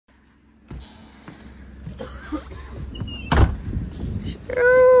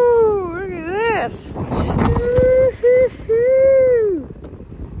this. What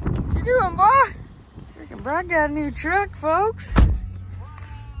you doing, boy? Freaking Brock got a new truck, folks.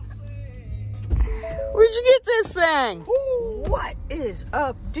 Where'd you get this thing? Ooh. What is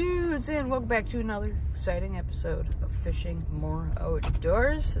up, dudes? And welcome back to another exciting episode of Fishing More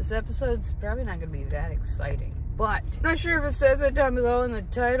Outdoors. This episode's probably not going to be that exciting, but I'm not sure if it says it down below in the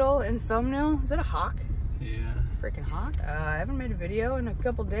title and thumbnail. Is that a hawk? Yeah. Freaking hawk. I haven't made a video in a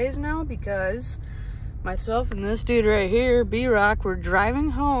couple days now because myself and this dude right here, B-Rock, we're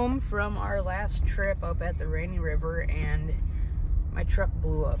driving home from our last trip up at the Rainy River, and my truck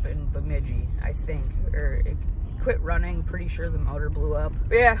blew up in Bemidji, I think, or it quit running. Pretty sure the motor blew up.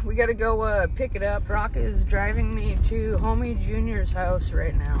 But yeah, we gotta go pick it up. Brock is driving me to homie Junior's house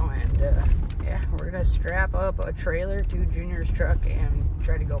right now, and yeah, we're gonna strap up a trailer to Junior's truck and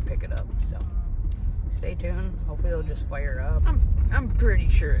try to go pick it up. So stay tuned. Hopefully it'll just fire up. I'm pretty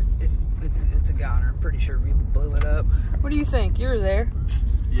sure it's a goner. I'm pretty sure we blew it up. What do you think? You were there.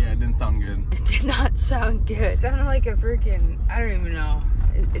 Yeah, it didn't sound good. It did not sound good. It sounded like a freaking, I don't even know.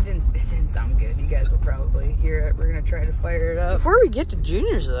 It didn't sound good. You guys will probably hear it. We're gonna try to fire it up. Before we get to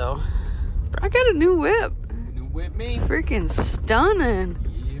Junior's though, I got a new whip. New whip me? Freaking stunning.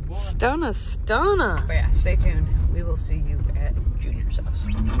 Yeah, boy. Stunner. But yeah, stay tuned. We will see you at Junior's house.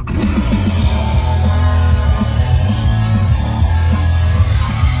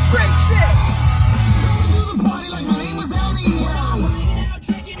 Great shit!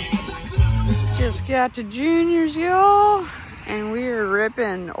 Just got to Junior's, y'all, and we are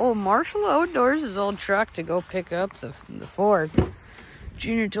ripping old Marshall Outdoors' old truck to go pick up the Ford.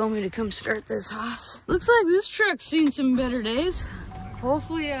 Junior told me to come start this house. Looks like this truck's seen some better days.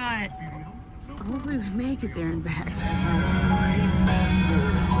 Hopefully we make it there and back.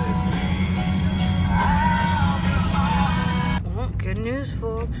 Well, good news,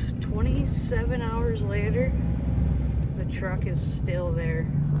 folks. 27 hours later, the truck is still there.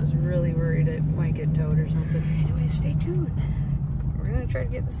 I was really worried it might get towed or something. Anyway, stay tuned. We're gonna try to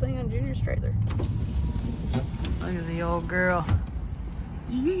get this thing on Junior's trailer. Look at the old girl.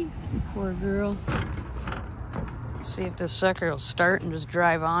 Poor girl. Let's see if this sucker will start and just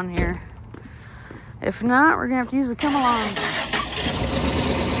drive on here. If not, we're gonna have to use the come-alongs.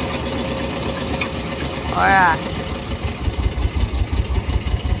 Oh yeah.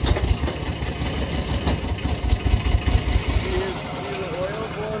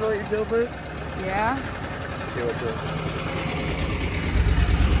 Yeah. Okay, what's up?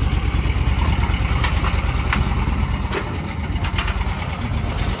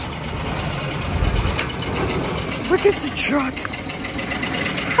 Look at the truck.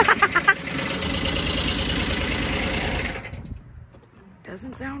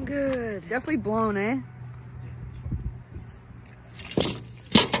 Doesn't sound good. Definitely blown, eh?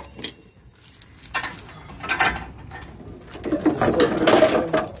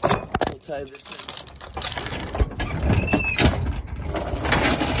 Tie this in.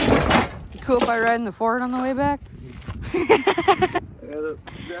 You cool by riding the Ford on the way back? I gotta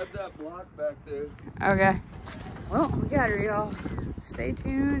grab that block back there. Okay. Well, we got her, y'all. Stay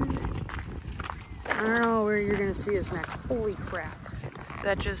tuned. I don't know where you're gonna see us next. Holy crap.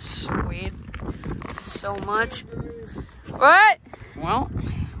 That just swayed so much. What? Well,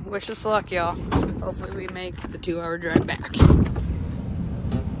 wish us luck, y'all. Hopefully we make the 2-hour drive back.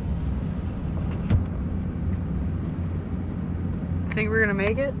 Think we're gonna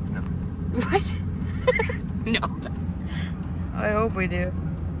make it? No. What? No. I hope we do.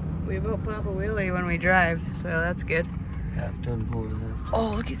 We will pop a wheelie when we drive, so that's good. Half done pulling half.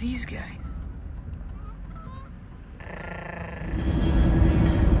 Oh, look at these guys.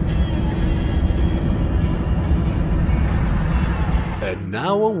 And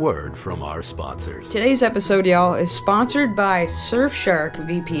now a word from our sponsors. Today's episode, y'all, is sponsored by Surfshark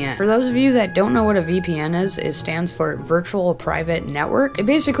VPN. For those of you that don't know what a VPN is, it stands for Virtual Private Network. It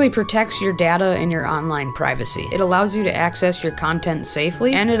basically protects your data and your online privacy. It allows you to access your content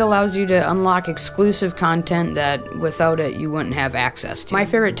safely, and it allows you to unlock exclusive content that without it you wouldn't have access to. My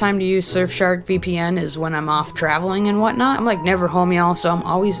favorite time to use Surfshark VPN is when I'm off traveling and whatnot. I'm like never home, y'all, so I'm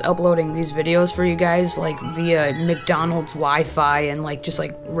always uploading these videos for you guys, like via McDonald's Wi-Fi and like just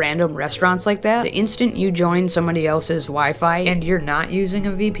like random restaurants like that. The instant you join somebody else's Wi-Fi and you're not using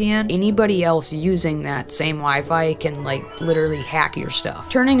a VPN, anybody else using that same Wi-Fi can like literally hack your stuff.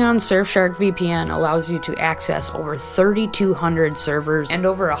 Turning on Surfshark VPN allows you to access over 3,200 servers and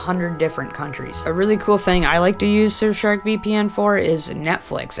over 100 different countries. A really cool thing I like to use Surfshark VPN for is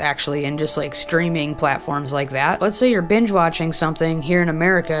Netflix, actually, and just like streaming platforms like that. Let's say you're binge watching something here in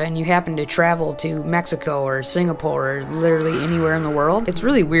America and you happen to travel to Mexico or Singapore or literally anywhere in the world. world. It's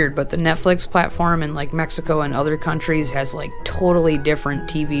really weird, but the Netflix platform in like Mexico and other countries has like totally different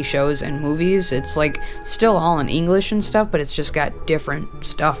TV shows and movies. It's like still all in English and stuff, but it's just got different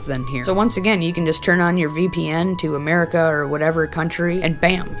stuff than here. So once again, you can just turn on your VPN to America or whatever country, and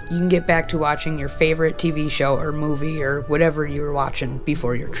bam, you can get back to watching your favorite TV show or movie or whatever you were watching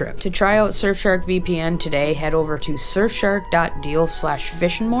before your trip. To try out Surfshark VPN today, head over to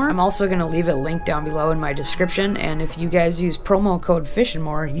surfshark.deal/fishnmore. I'm also going to leave a link down below in my description, and if you guys use promo code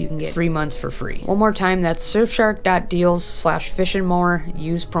fishnmore, you can get 3 months for free. One more time, that's surfshark.deals/fishnmore.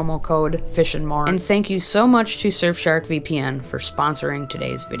 Use promo code fishnmore. And thank you so much to Surfshark VPN for sponsoring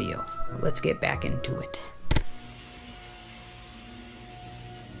today's video. Let's get back into it.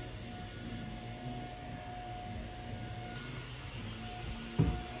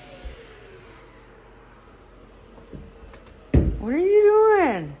 What are you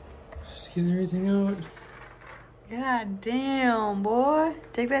doing? Just getting everything out. God damn, boy.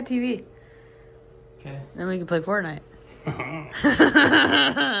 Take that TV. Okay. Then we can play Fortnite.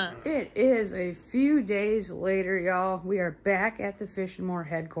 It is a few days later, y'all. We are back at the fishnmore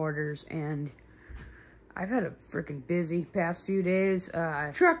headquarters, and I've had a freaking busy past few days.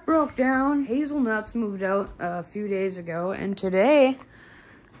 Truck broke down. Hazelnuts moved out a few days ago, and today,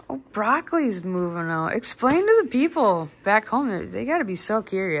 broccoli's moving out. Explain to the people back home. They got to be so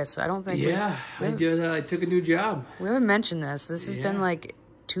curious. I don't think. Yeah, I took a new job. We haven't mentioned this. This has been like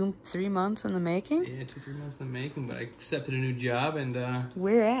 2-3 months in the making. Yeah, 2-3 months in the making, but I accepted a new job, and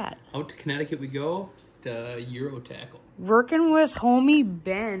Where at? out to Connecticut we go to Euro Tackle. Working with homie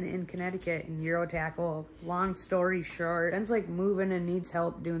Ben in Connecticut in Euro Tackle. Long story short, Ben's like moving and needs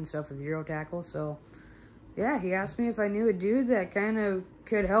help doing stuff with Euro Tackle, so yeah, he asked me if I knew a dude that kind of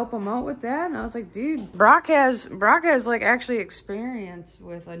could help him out with that, and I was like, dude, Brock has like actually experience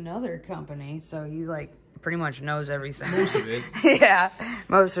with another company, so he's like pretty much knows everything. Most of it. Yeah,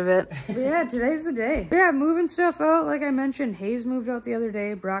 most of it. But yeah, today's the day. But yeah, moving stuff out. Like I mentioned, Hayes moved out the other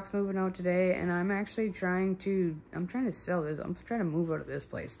day. Brock's moving out today, and I'm actually trying to sell this. I'm trying to move out of this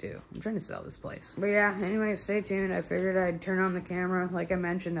place too. I'm trying to sell this place. But yeah, anyway, stay tuned. I figured I'd turn on the camera. Like I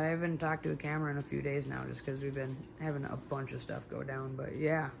mentioned, I haven't talked to a camera in a few days now, just because we've been having a bunch of stuff go down. But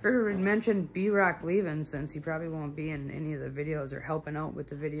yeah, figured we'd mention B-Rock leaving, since he probably won't be in any of the videos or helping out with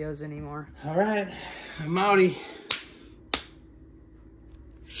the videos anymore. All right, I'm outie.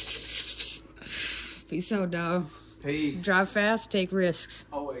 Peace out, dog. Peace. Drive fast, take risks.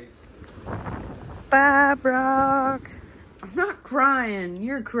 Always. Bye, Brock. I'm not crying.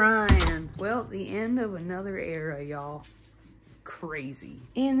 You're crying. Well, the end of another era, y'all. Crazy.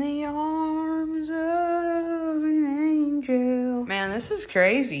 In the arms of an angel. Man, this is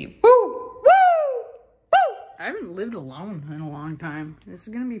crazy. Woo! Woo! Woo! I haven't lived alone in a long time. This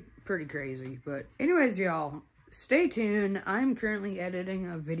is gonna be pretty crazy. But anyways, y'all, stay tuned. I'm currently editing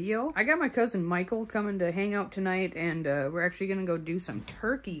a video. I got my cousin Michael coming to hang out tonight, and we're actually gonna go do some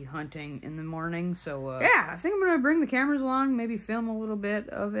turkey hunting in the morning. So yeah, I think I'm gonna bring the cameras along, maybe film a little bit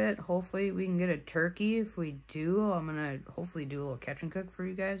of it. Hopefully we can get a turkey. If we do, I'm gonna hopefully do a little catch and cook for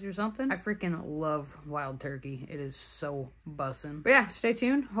you guys or something. I freaking love wild turkey. It is so bussin'. But yeah, stay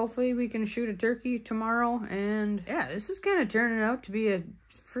tuned. Hopefully we can shoot a turkey tomorrow. And yeah, this is kind of turning out to be a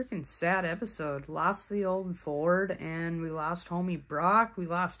freaking sad episode. Lost the old Ford, and we lost homie Brock. We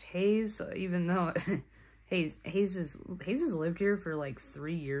lost Hayes, even though Hayes has lived here for like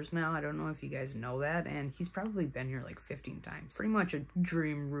 3 years now. I don't know if you guys know that, and he's probably been here like 15 times. Pretty much a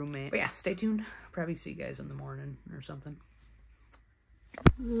dream roommate. But yeah, stay tuned. Probably see you guys in the morning or something.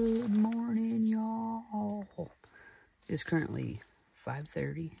 Good morning, y'all. It's currently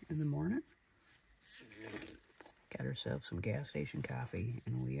 5:30 in the morning. Got ourselves some gas station coffee,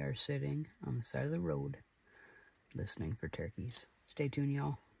 and we are sitting on the side of the road listening for turkeys. Stay tuned,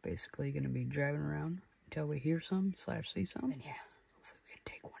 y'all. Basically gonna be driving around until we hear some / see some. And yeah, hopefully we can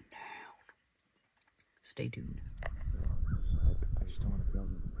take one down. Stay tuned. I just don't want to be able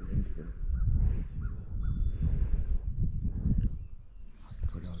to get into here.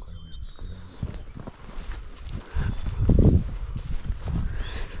 Go down quite a ways. Go down.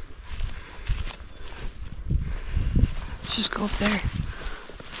 Let's just go up there.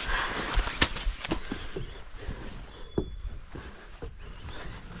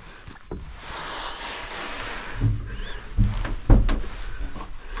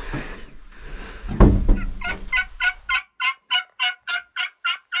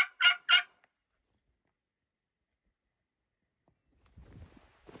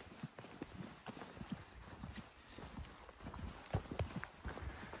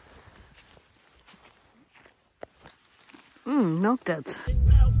 Milk duds.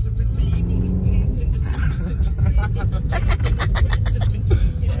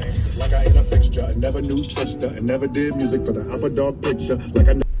 like I ain't a fixture. I never knew Twister and never did music for the Alpha Dog picture. Like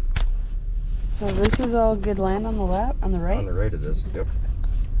I. So this is all good land on the left, on the right? On the right it is, yep.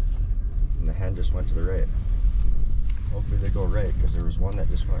 And the hen just went to the right. Hopefully they go right, because there was one that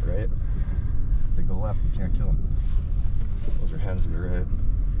just went right. If they go left, we can't kill them. Those are hens to the right.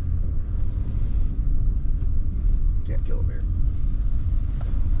 Can't kill them here.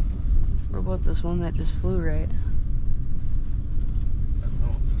 What about this one that just flew right? I don't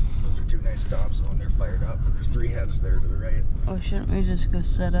know. Those are two nice stops, so when they're fired up, but there's three hens there to the right. Oh, shouldn't we just go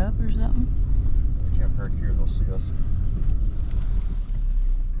set up or something? We can't park here, they'll see us.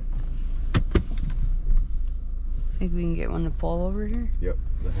 Think we can get one to pull over here? Yep,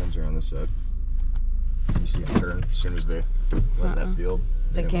 the hens are on this side. You see them turn as soon as they went in that field.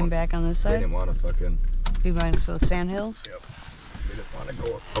 They came back on this side? They didn't want to fucking... Be minus those sand hills? Yep. They didn't want to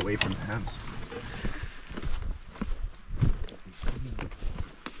go away from the hens.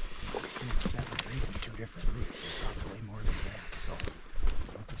 We've seen 7 or 8 in 2 different routes. There's probably way more than that, so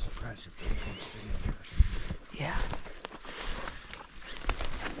don't be surprised if they come sitting here or something. Yeah.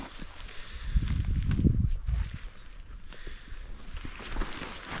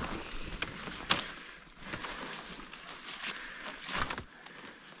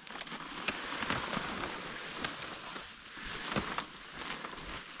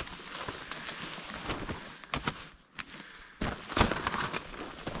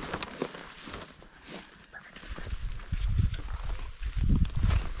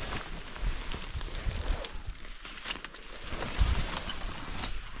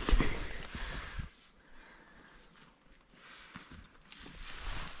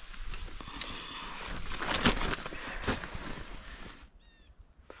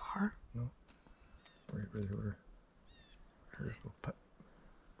 No. Right where they were. Her little putt.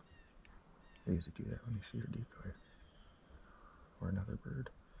 They usually do that when they see your decoy. Or another bird.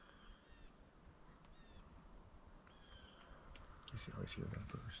 You see, always hear them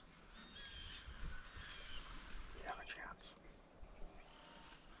first. You have a chance.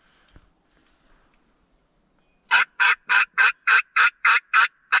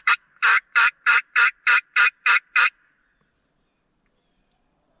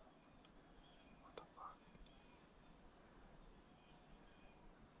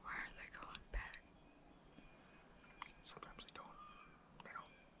 Sometimes they don't.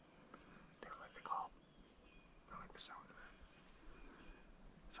 They don't like the call. They don't like the sound of it.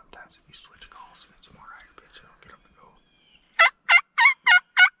 Sometimes if you switch calls and it's more higher pitch, it'll get them to go.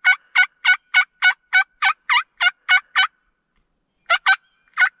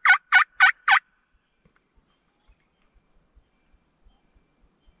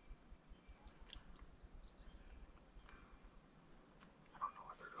 I don't know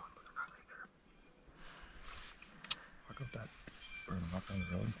what they're doing, but they're not right there. Walk up that, we're gonna walk on the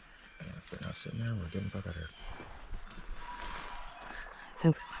road, and if they're not sitting there, we're getting the fuck out of here. I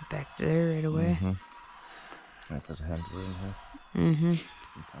think they went back to there right away. Yeah, because the hens were in here.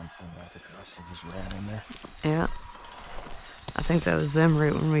 Sometimes they back across, they just ran in there. Yeah. I think that was them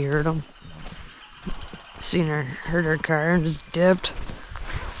right when we heard them. Seen her, heard her car and just dipped.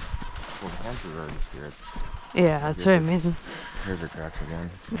 Well, the hens were already scared. Yeah, that's what I mean. Here's her tracks again.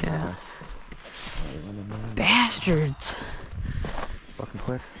 Yeah. Bastards. Fucking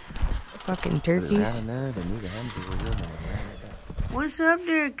quick. Fucking They turkeys. ran in there, they knew the hens were here, and they ran right back. What's up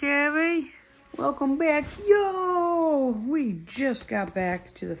there, Cabby? Welcome back. Yo! We just got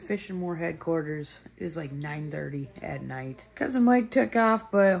back to the fishnmore headquarters. It is like 9:30 at night. Cousin Mike took off,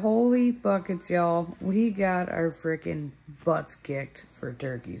 but holy buckets, y'all. We got our freaking butts kicked for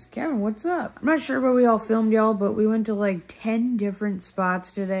turkeys. Kevin, what's up? I'm not sure what we all filmed, y'all, but we went to like 10 different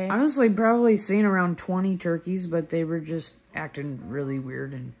spots today. Honestly, probably seen around 20 turkeys, but they were just acting really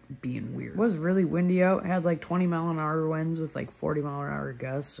weird and being weird. It was really windy out. It had like 20-mile-an-hour winds with like 40-mile-an-hour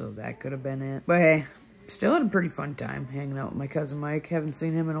gusts, so that could have been it. But hey, still had a pretty fun time hanging out with my cousin Mike. Haven't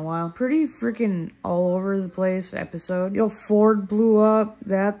seen him in a while. Pretty freaking all over the place episode. Yo, Ford blew up.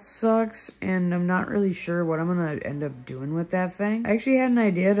 That sucks, and I'm not really sure what I'm gonna end up doing with that thing. I actually had an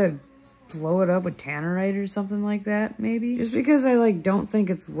idea to blow it up with tannerite or something like that, maybe. Just because I like don't think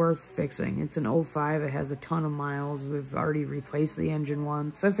it's worth fixing. It's an 05, it has a ton of miles. We've already replaced the engine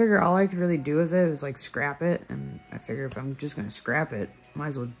once. So I figure all I could really do with it is like scrap it, and I figure if I'm just gonna scrap it, might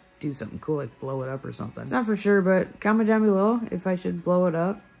as well do something cool like blow it up or something. It's not for sure, but comment down below if I should blow it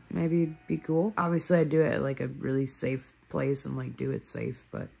up. Maybe it'd be cool. Obviously I'd do it at like a really safe place and like do it safe,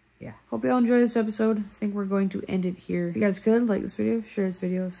 but yeah. Hope y'all enjoy this episode. I think we're going to end it here. If you guys could, like this video, share this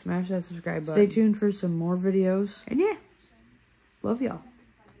video, smash that subscribe button. Stay tuned for some more videos. And yeah, love y'all.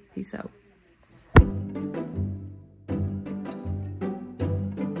 Peace out.